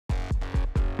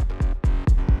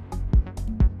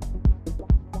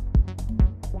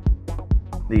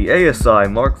The ASI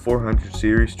MK400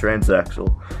 series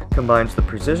Transaxle combines the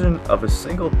precision of a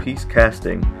single-piece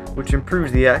casting, which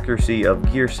improves the accuracy of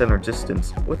gear center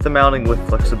distance, with the mounting with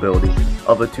flexibility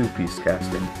of a two-piece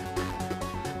casting.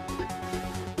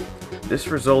 This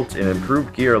results in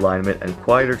improved gear alignment and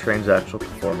quieter transaxle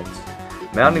performance.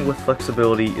 Mounting with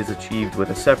flexibility is achieved with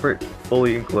a separate,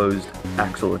 fully enclosed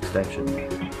axle extension.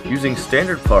 Using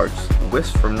standard parts,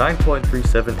 widths from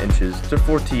 9.37 inches to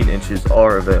 14 inches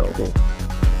are available.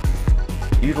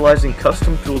 Utilizing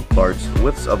custom-tooled parts,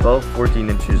 widths above 14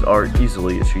 inches are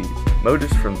easily achieved.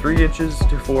 Motors from 3 inches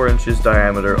to 4 inches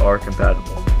diameter are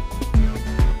compatible.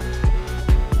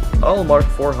 All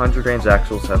MK400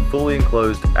 transaxles have fully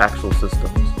enclosed axle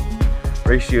systems.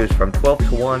 Ratios from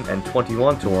 12:1 and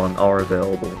 21:1 are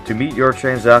available to meet your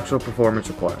transaxle performance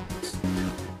requirements.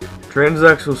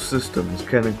 Transaxle systems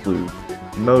can include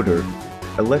motor,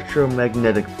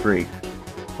 electromagnetic brake,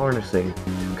 harnessing,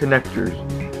 connectors,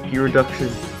 gear reduction,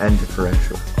 and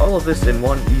differential. All of this in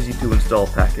one easy-to-install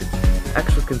package.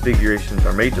 Axle configurations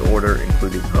are made to order,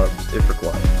 including hubs if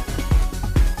required.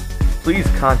 Please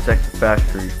contact the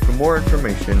factory for more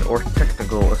information or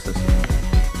technical assistance.